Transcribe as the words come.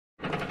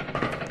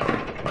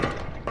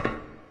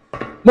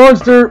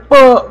Monster!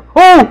 Oh!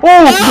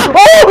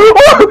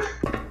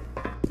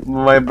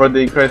 My brother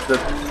in Christ,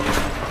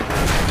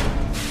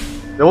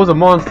 that was a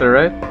monster,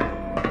 right?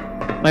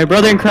 My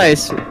brother in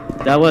Christ.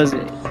 That was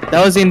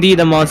indeed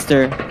a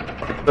monster.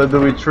 So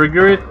do we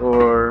trigger it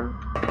or?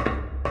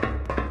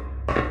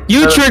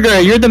 You trigger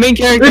it. You're the main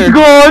character. It's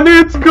gone!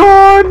 It's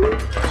gone!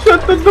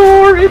 Shut the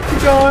door!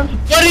 It's gone!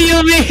 What do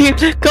you mean?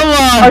 Come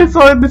on! I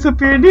saw it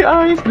disappear. The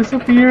eyes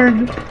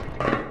disappeared.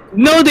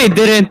 No, they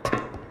didn't.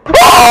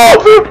 Oh!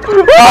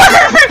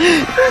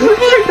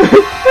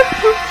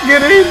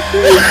 Get in!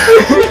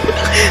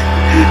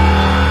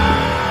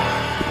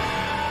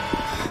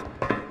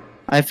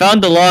 I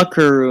found the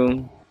locker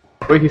room.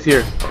 Wait, he's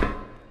here.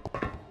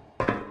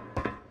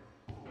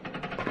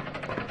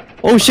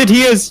 Oh shit,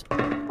 he is!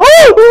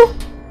 Oh!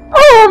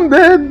 Oh, I'm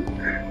dead!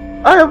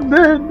 I am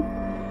dead!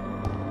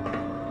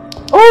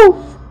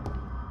 Oh!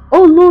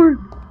 Oh Lord!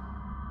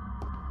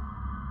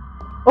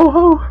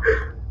 Oh!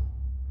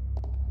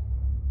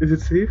 Is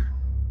it safe?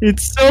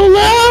 It's so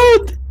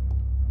loud!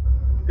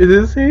 Is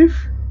it safe?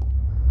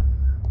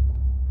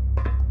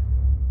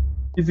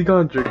 Is he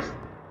gone, Drix?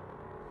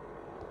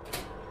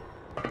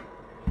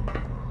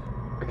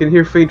 I can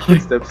hear faint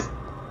footsteps.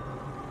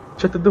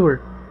 Shut the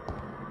door.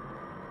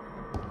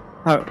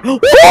 Oh, oh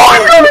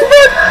I'm dead!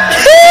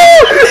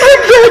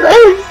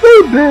 I'm so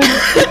dead!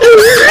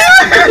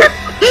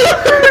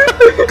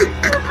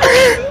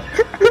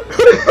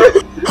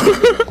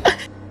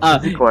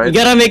 You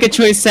gotta make a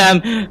choice,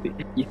 Sam.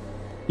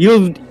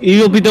 You'll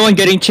be the one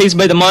getting chased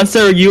by the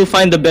monster, or you'll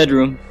find the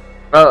bedroom.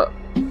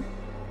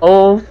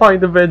 I'll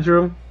find the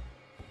bedroom.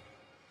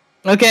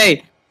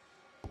 Okay.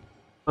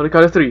 On the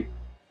count of 3.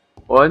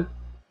 1.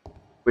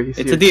 Wait, he's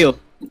it's here. a deal.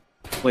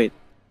 Wait.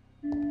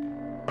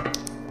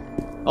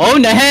 Oh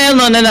no, hell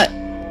no, no, no.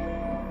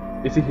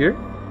 Is he here?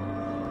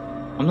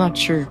 I'm not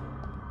sure.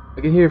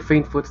 I can hear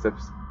faint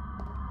footsteps.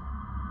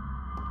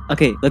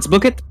 Okay, let's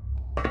book it.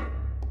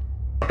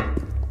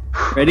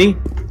 Ready?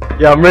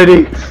 Yeah, I'm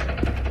ready.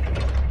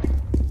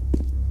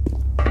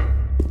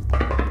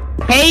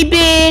 Hey,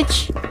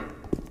 bitch!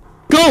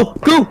 Go!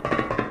 Go!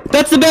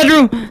 That's the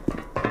bedroom!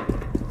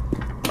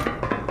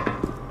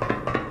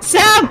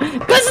 Sam!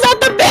 That's not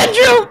the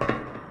bedroom!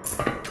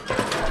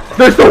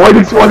 There's the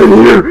white swan in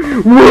here!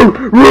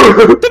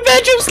 The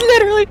bedroom's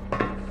literally...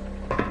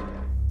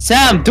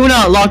 Sam, do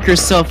not lock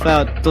yourself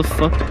out. The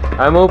fuck?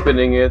 I'm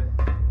opening it.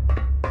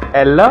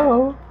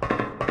 Hello?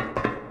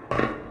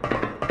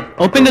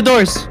 Open the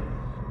doors.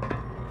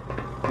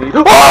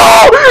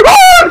 Oh!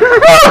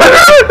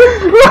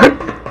 Run!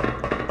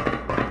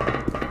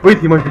 Wait,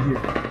 he might be here.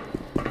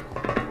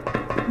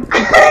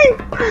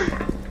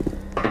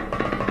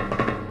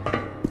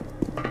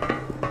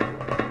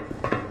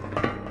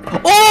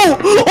 Oh!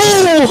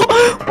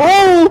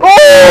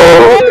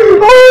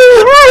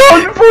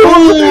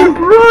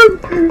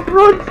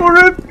 Run for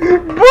it!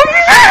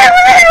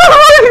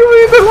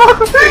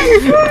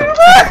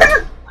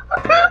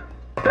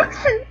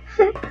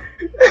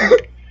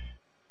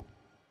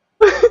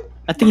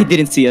 I think he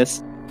didn't see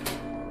us.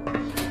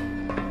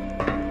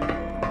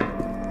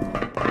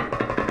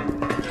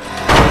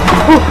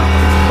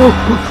 What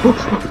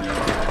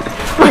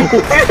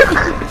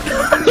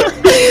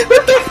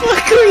the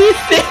fuck are you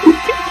thinking?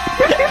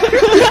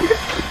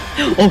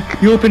 Oh,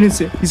 he opened it.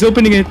 He's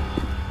opening it.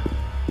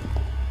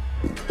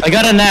 I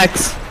got an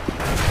axe.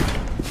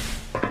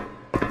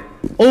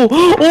 Oh,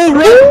 run!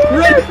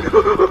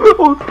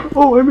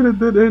 Oh, I'm in a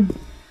dead end.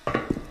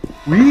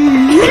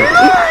 Run!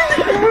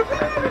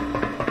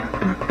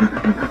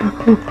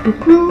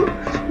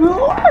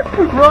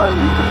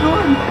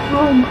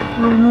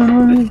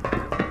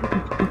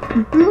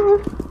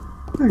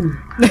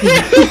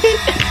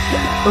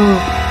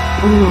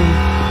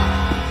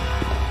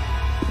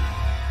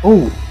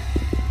 Oh,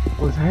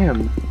 it's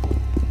ham.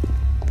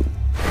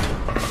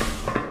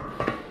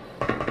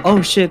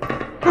 Oh shit.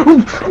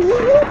 Oh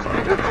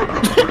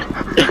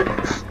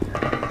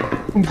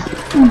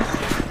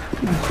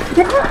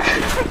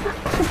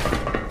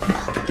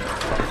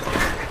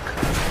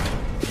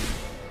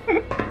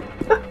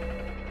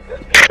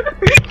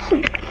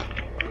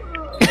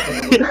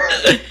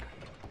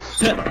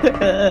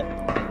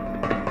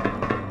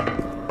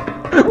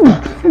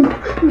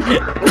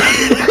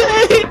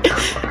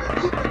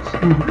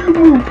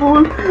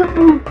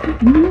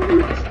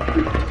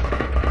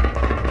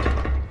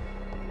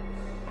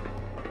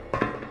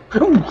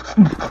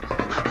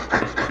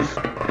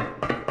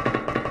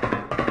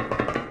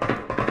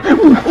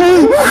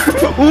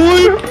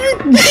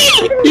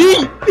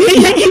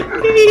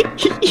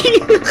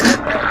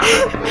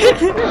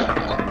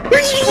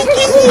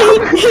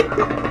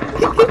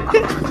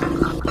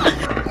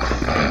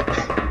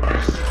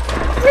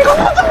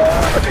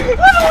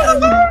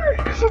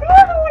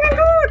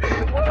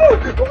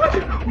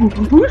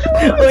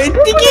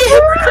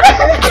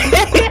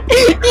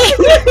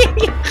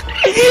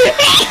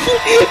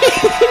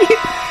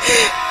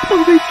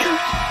my god.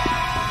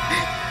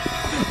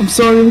 I'm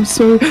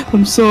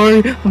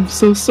sorry. I'm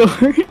so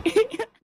sorry.